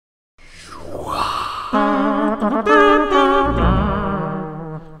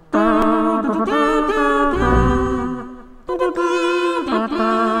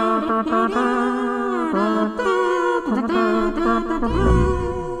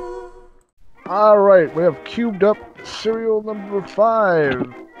All right, we have cubed up serial number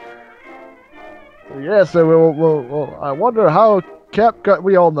 5. Yeah, so I wonder how Cap got.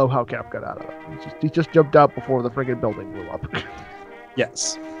 We all know how Cap got out of it. He just jumped out before the friggin' building blew up.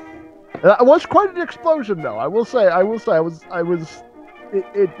 Yes. It was quite an explosion, though. I will say.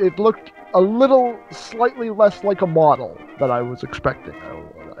 It looked a little slightly less like a model than I was expecting.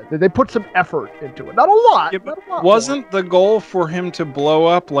 They put some effort into it. Not a lot. Not a lot wasn't the goal for him to blow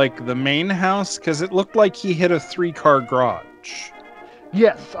up like the main house? Because it looked like he hit a 3-car garage.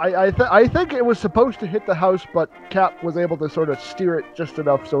 Yes, I think it was supposed to hit the house, but Cap was able to sort of steer it just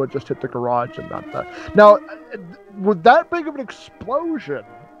enough so it just hit the garage and not that. Now, with that big of an explosion,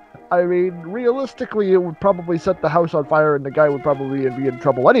 I mean, realistically, it would probably set the house on fire and the guy would probably be in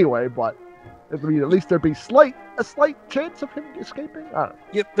trouble anyway, but I mean, at least there'd be a slight chance of him escaping. I don't know.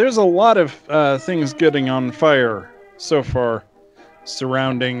 Yeah, there's a lot of things getting on fire so far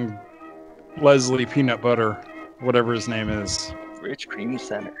surrounding Leslie Peanut Butter, whatever his name is. Rich Creamy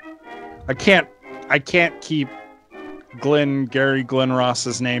Center. I can't keep Gary Glenn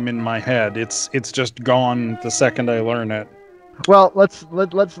Ross's name in my head. It's just gone the second I learn it. Well, let's see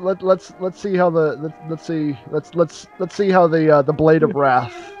how let's see how the blade of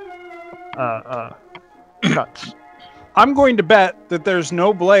wrath cuts. I'm going to bet that there's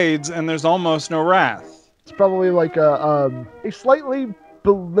no blades and there's almost no wrath. It's probably like a slightly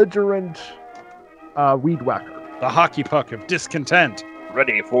belligerent weed whacker. The hockey puck of discontent.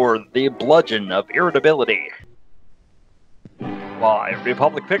 Ready for the bludgeon of irritability. Why,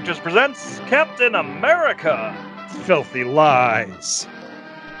 Republic Pictures presents Captain America! Filthy lies.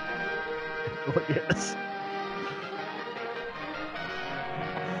 Oh, yes.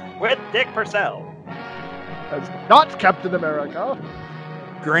 With Dick Purcell. That's not Captain America.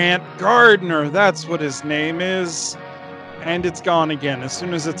 Grant Gardner, that's what his name is. And it's gone again. As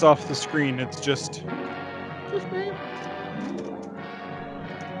soon as it's off the screen, it's just me.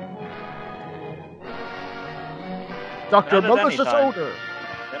 Dr. Malicious Odor.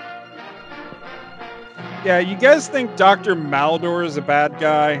 Yep. Yeah, you guys think Dr. Maldor is a bad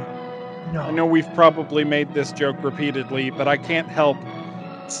guy? No. I know we've probably made this joke repeatedly, but I can't help.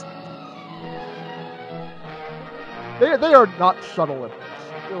 They are not subtle in this.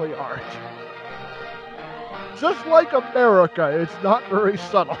 They really aren't. Just like America, it's not very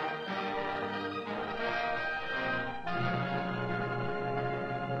subtle.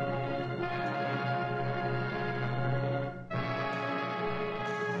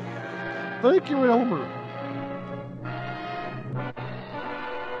 Thank you, Elmer.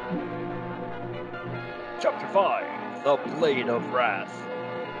 Chapter 5, The Blade of Wrath.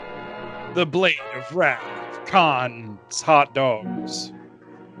 The Blade of Wrath. Cons hot dogs.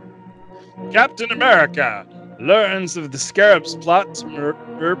 Captain America learns of the Scarab's plot to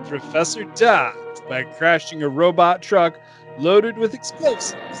murder Professor Dot by crashing a robot truck loaded with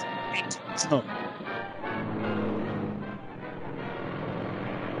explosives into his home.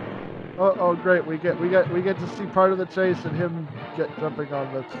 Oh, great! We get to see part of the chase and him jumping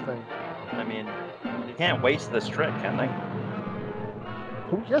on this thing. I mean, they can't waste this trick, can they?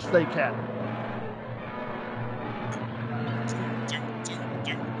 Oh, yes, they can.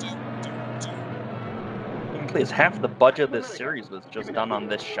 Please, half the budget of this series was just done on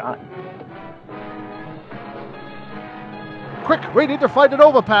this shot. Quick, we need to find an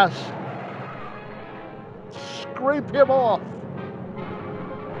overpass. Scrape him off.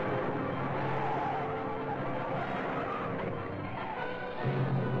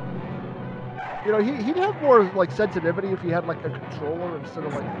 You know, he'd have more like sensitivity if he had like a controller instead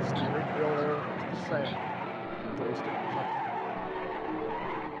of like a steering wheel there. Just saying. Joystick or something.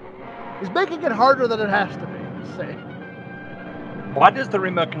 He's making it harder than it has to be. Just saying. Why does the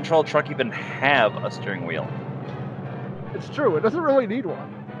remote control truck even have a steering wheel? It's true. It doesn't really need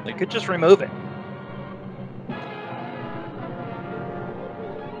one. They could just remove it.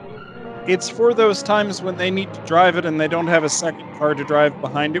 It's for those times when they need to drive it and they don't have a second car to drive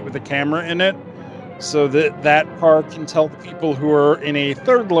behind it with a camera in it, so that that car can tell the people who are in a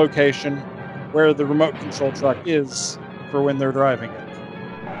third location where the remote control truck is for when they're driving it.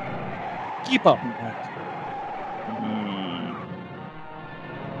 Keep up with that.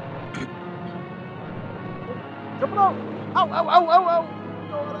 Come on! Ow! Ow! Ow! Ow! Ow!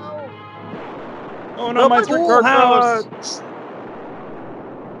 No! Oh no, my three-car house! garage!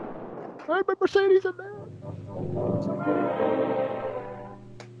 Hey, my Mercedes in there!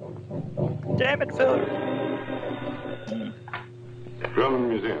 Damn it, Phil. German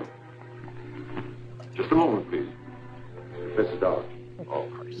Museum. Just a moment, please. Mr. Dodge. Oh,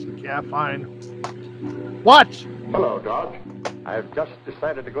 Christ. Yeah, fine. What? Hello, Dodge. I've just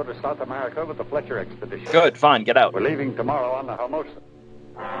decided to go to South America with the Fletcher expedition. Good, fine, get out. We're leaving tomorrow on the Hermosa.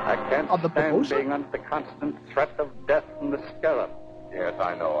 I can't On the stand Hermosa? being under the constant threat of death from the Scarab. Yes,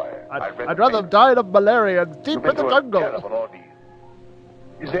 I know. I'd rather have died of malaria deep in the jungle. Terrible ordeal.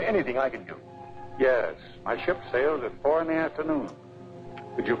 Is there anything I can do? Yes. My ship sails at 4 in the afternoon.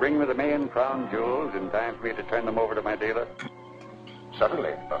 Could you bring me the main crown jewels in time for me to turn them over to my dealer?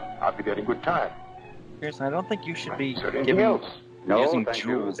 Certainly. I'll be there in good time. Pearson, I don't think you should be Anything else? No, using thank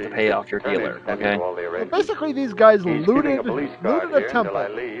jewels you. to pay off your dealer, okay? Well, basically, these guys He's looted keeping a police guard a here temple.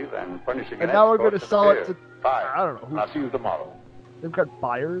 until I leave and furnishing And an now we're going to escort sell the it to, pier. Fine. I don't know. I'll see you tomorrow. They've got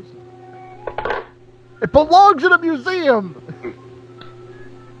buyers. It belongs in a museum!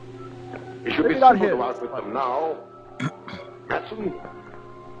 You should Maybe be not simple to his, out with but- them now. Matson?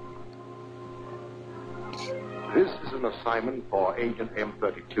 This is an assignment for Agent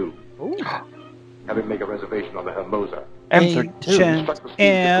M32. Ooh. Have him make a reservation on the Hermosa. M32. Agent Instruct the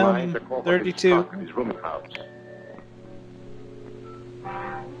steam decline to call for his 32. truck and his rooming house.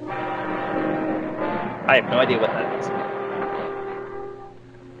 I have no idea what that is.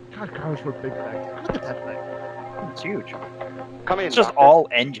 God, cars were big back then. Look at that thing. It's huge. Come in, It's just Doctor. all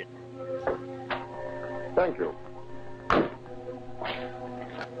engine. Thank you.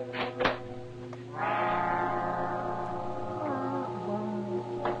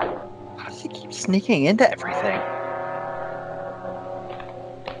 How does he keep sneaking into everything?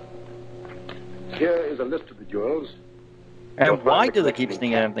 Here is a list of the jewels. And Don't why mind do the they keep collecting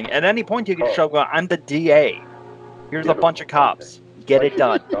sneaking in everything? At any point you can Oh. show, go, I'm the DA. Here's Yeah, a bunch of but- cops. Get it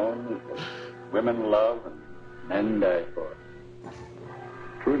done. Stones, women love and men die for.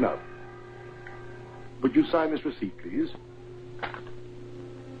 True enough. Would you sign this receipt, please?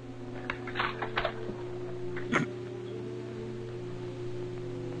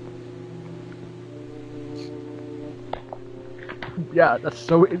 Yeah, that's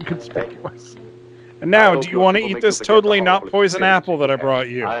so inconspicuous. And now, I do hope you your want to people eat make this you forget totally the not horrible poison experience apple that I you had. brought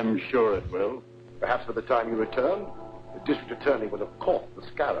you? I'm sure it will. Perhaps by the time you return, the district attorney will have caught the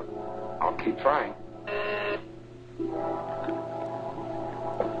Scarab. I'll keep trying.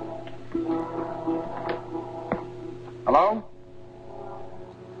 Hello?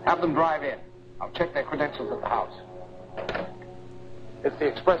 Have them drive in. I'll check their credentials at the house. It's the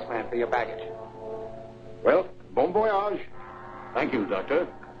expressman for your baggage. Well, bon voyage. Thank you, Doctor.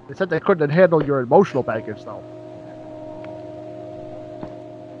 They said they couldn't handle your emotional baggage, though.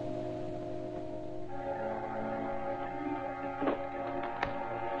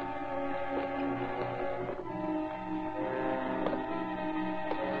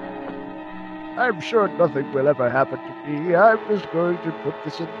 I'm sure nothing will ever happen to me. I'm just going to put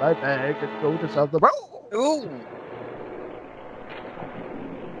this in my bag and go to South America. Ooh.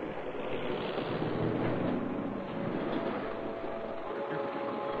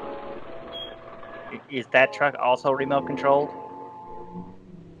 Is that truck also remote controlled?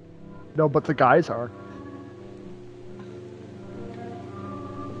 No, but the guys are.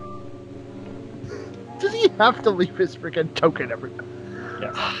 Does he have to leave his freaking token every time?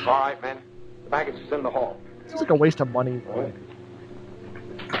 Yes. All right, men. The baggage is in the hall. It's like a waste of money.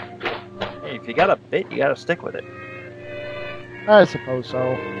 Hey, if you got a bit, you gotta stick with it. I suppose so.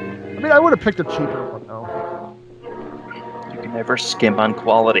 I mean, I would have picked a cheaper one, though. You can never skimp on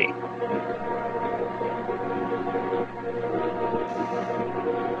quality.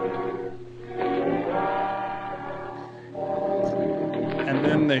 And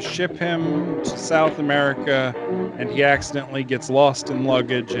then they ship him to South America, and he accidentally gets lost in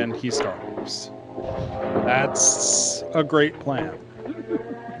luggage and he starves. That's a great plan.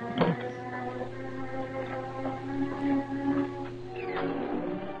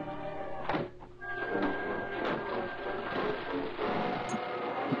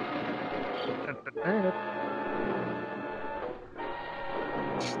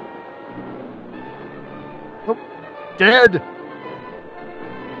 Oh, dead!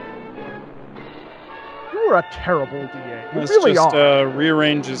 You're a terrible DA. You Let's really just are.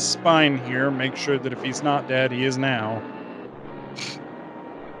 rearrange his spine here, make sure that if he's not dead, he is now.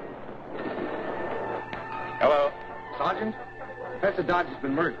 Hello. Sergeant? Professor Dodge has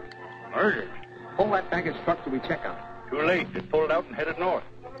been murdered. Murdered? Pull that baggage truck till we check on it. Too late. It pulled out and headed north.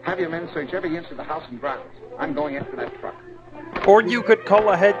 Have your men search every inch of the house and grounds. I'm going after that truck. Or you could call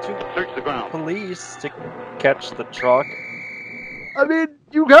ahead to Search the ground. police to catch the truck. I mean,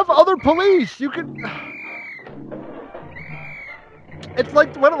 you have other police. You can. It's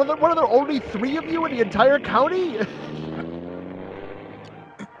like what are there only 3 of you in the entire county?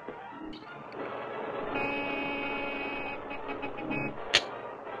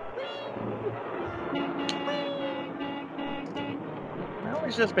 No,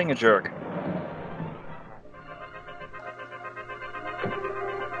 he's just being a jerk.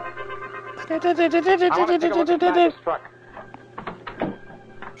 I want to take a look inside this truck.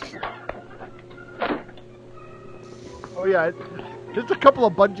 Oh yeah, just a couple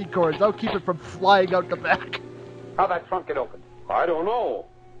of bungee cords. That'll keep it from flying out the back. How'd that trunk get open? I don't know.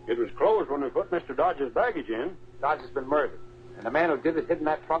 It was closed when we put Mr. Dodge's baggage in. Dodge has been murdered. And the man who did it hid in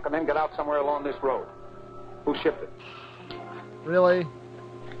that trunk and then got out somewhere along this road. Who shipped it? Really?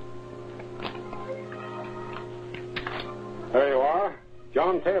 There you are.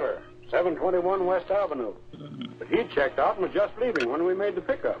 John Taylor, 721 West Avenue. But he checked out and was just leaving when we made the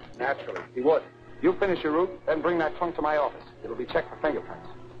pickup. Naturally, he would. You finish your route, then bring that trunk to my office. It'll be checked for fingerprints.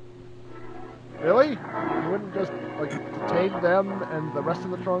 Really? You wouldn't just, like, detain them and the rest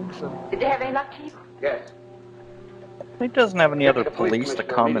of the trunks and... Did you have any luck, Chief? Yes. He doesn't have any other police to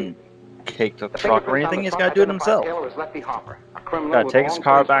come and take the truck or anything. He's got to do it himself. Got to take his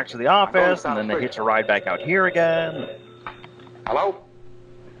car back to the office, and then they hitch a ride back out here again. Hello?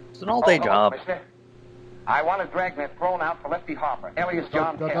 It's an all-day job. Mister. I want a dragnet thrown out for Lefty Harper, alias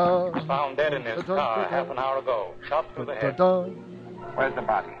John Taylor. He was found dead in his car half an hour ago. Shot through the head. Where's the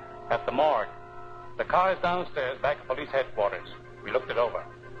body? At the morgue. The car is downstairs back at police headquarters. We looked it over.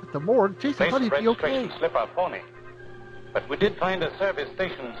 At the morgue? Jeez, I thought he'd be okay. Registration slip our pony. But we did find a service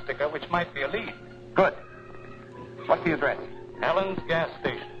station sticker which might be a lead. Good. What's the address? Allen's Gas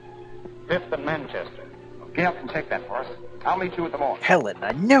Station. 5th and Manchester. Gail can check that for us. I'll meet you at the morgue. Helen,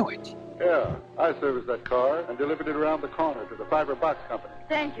 I knew it. Yeah, I serviced that car and delivered it around the corner to the fiber box company.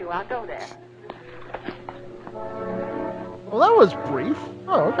 Thank you. I'll go there. Well, that was brief.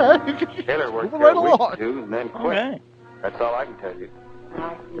 Oh, okay. Taylor worked Moving right there a week along. or two and then quit. Okay. That's all I can tell you.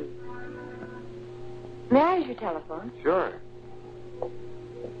 I see. May I use your telephone? Sure.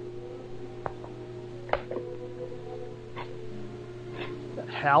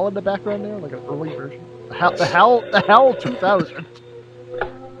 HAL in the background there, like an early version. The HAL 2000.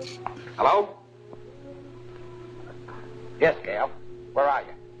 Hello? Yes, Gail. Where are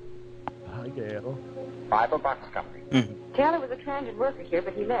you? Hi, Gail. Fiber Box Company. Taylor was a transit worker here,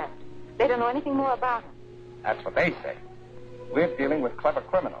 but he left. They don't know anything more about him. That's what they say. We're dealing with clever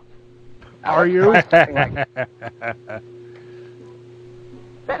criminals. Are you? Let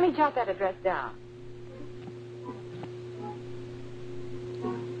me jot that address down.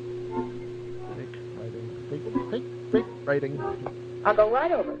 Fake writing. I'll go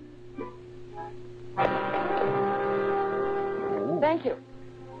right over. Thank you.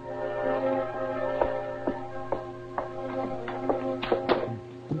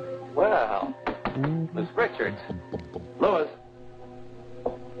 Well, Miss Richards. Louis.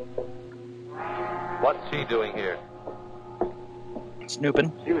 What's she doing here?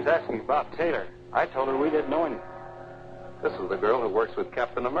 Snooping. She was asking about Taylor. I told her we didn't know anything. This is the girl who works with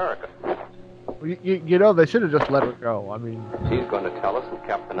Captain America. You know, they should have just let her go. I mean... She's going to tell us who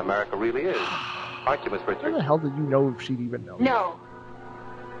Captain America really is. Aren't you, Miss How Richards? the hell did you know if she'd even know? No.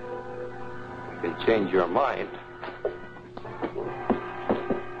 You can change your mind.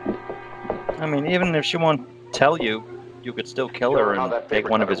 I mean, even if she won't tell you, you could still kill her and take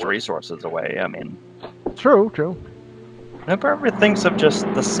one of his resources away. I mean... True, true. Whoever ever thinks of just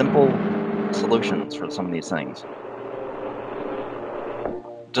the simple solutions for some of these things.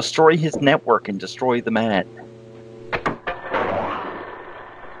 Destroy his network and destroy the man.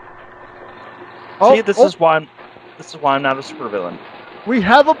 Oh, see, this is why I'm not a supervillain. We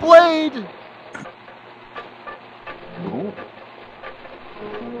have a blade! Ooh.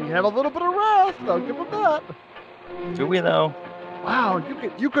 We have a little bit of wrath, I'll give him that. Do we though? Wow,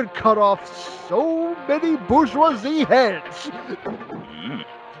 you could cut off so many bourgeoisie heads. Mm.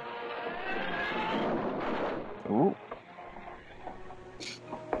 Ooh.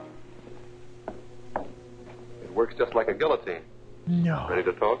 It works just like a guillotine. No. Ready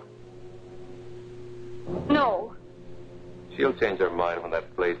to talk? No. She'll change her mind when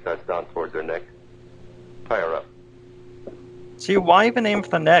that blade starts down towards her neck. Tie her up. See, why even aim for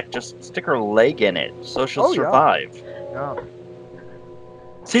the neck? Just stick her leg in it, so she'll Oh, yeah. survive. Yeah.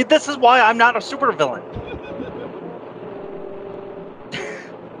 See, this is why I'm not a supervillain.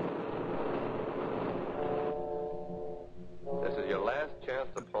 This is your last chance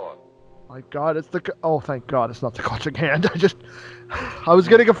to talk. My God, it's the... Oh, thank God, it's not the clutching hand. I was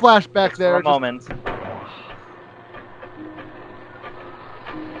getting a flashback there. For a moment.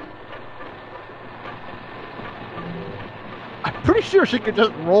 pretty sure she could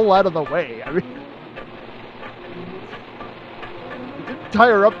just roll out of the way. I mean, you didn't tie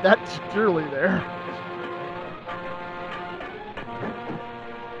her up that securely there.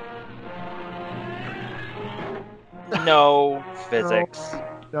 No physics.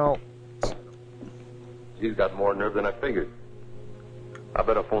 No. She's got more nerve than I figured. I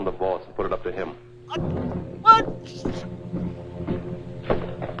better phone the boss and put it up to him. What?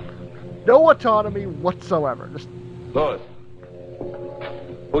 No autonomy whatsoever. Just Lois,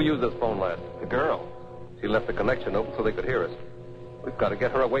 who used this phone last? The girl. She left the connection open so they could hear us. We've got to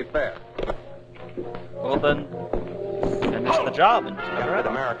get her away fast. Well then, finish the job and get her Never out had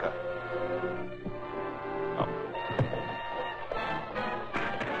of America.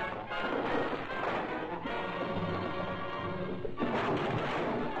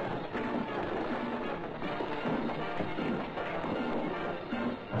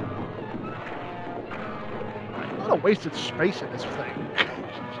 a lot of wasted space in this thing.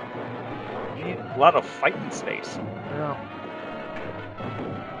 You need a lot of fighting space. Yeah.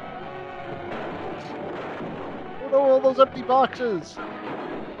 Oh no, all those empty boxes.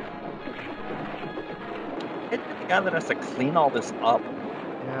 It's the guy that has to clean all this up.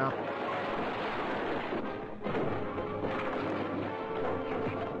 Yeah.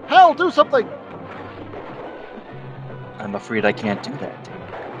 Hell, do something! I'm afraid I can't do that.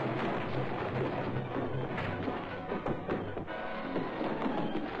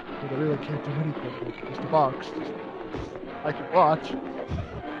 I really can't do anything. It's just a box. I can watch.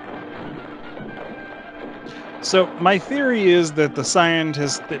 So my theory is that the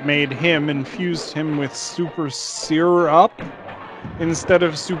scientist that made him infused him with super syrup instead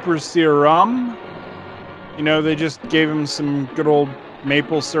of super serum. You know, they just gave him some good old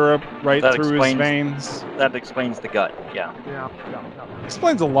maple syrup right through his veins. That explains the gut, yeah. Yeah.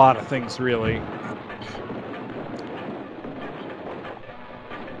 Explains a lot of things, really.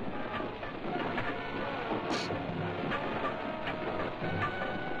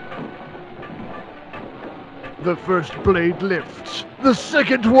 The first blade lifts. The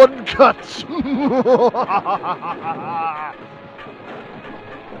second one cuts.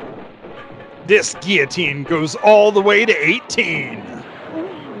 This guillotine goes all the way to 18.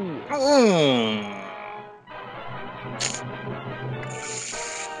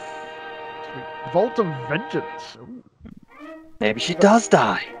 Vault of Vengeance. Ooh. Maybe she does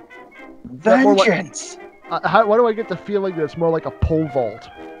die. Vengeance! Why do I get the feeling that it's more like a pole vault?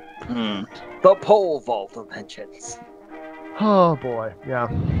 The pole vault of vengeance. Oh boy, yeah.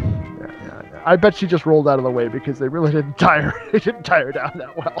 I bet she just rolled out of the way because they really didn't tie her. They didn't tie her down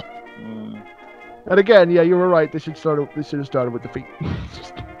that well. And again, yeah, you were right. They should have started with the feet.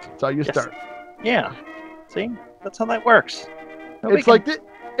 That's how you start. Yeah. See, that's how that works. It's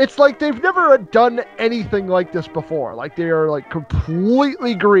like they've never done anything like this before. Like they are like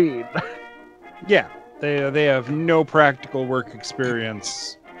completely green. Yeah, they have no practical work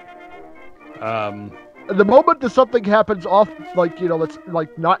experience. The moment that something happens off, like, you know, that's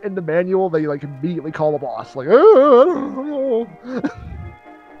like not in the manual, they like immediately call the boss. Like, oh, I don't know.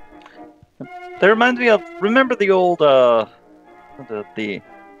 That reminds me of, remember the old the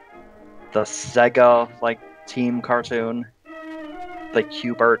Sega like team cartoon, like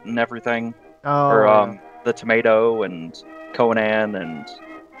Hubert and everything, or the Tomato and Conan and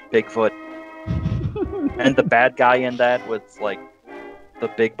Bigfoot, and the bad guy in that was like the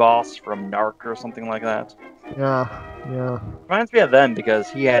big boss from Narc or something like that. Yeah. Reminds me of them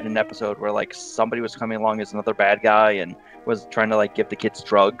because he had an episode where like somebody was coming along as another bad guy and was trying to like give the kids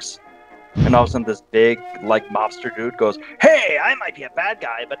drugs. And all of a sudden this big like mobster dude goes, "Hey, I might be a bad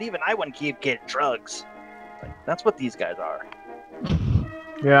guy, but even I wouldn't give kids drugs." Like, that's what these guys are.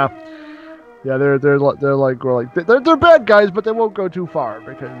 Yeah, they're bad guys, but they won't go too far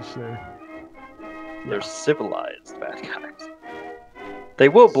because they're civilized bad guys. They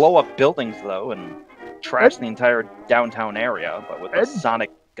will blow up buildings though and trash the entire downtown area, but with a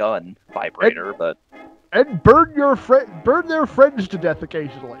sonic gun vibrator. And burn their friends to death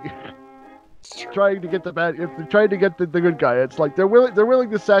occasionally. Trying to get the good guy. It's like they're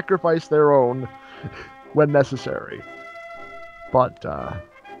willing to sacrifice their own when necessary. But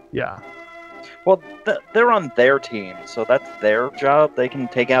yeah. Well, they're on their team, so that's their job. They can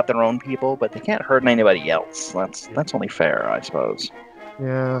take out their own people, but they can't hurt anybody else. That's only fair, I suppose.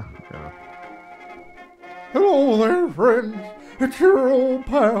 Yeah. Hello there, friends. It's your old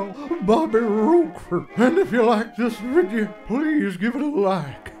pal, Bobby Roquefort. And if you like this video, please give it a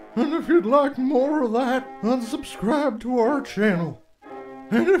like. And if you'd like more of that, unsubscribe to our channel.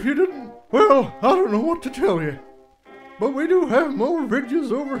 And if you didn't, well, I don't know what to tell you. But we do have more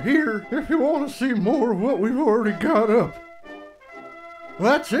videos over here if you want to see more of what we've already got up.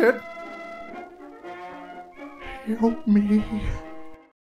 That's it. Help me.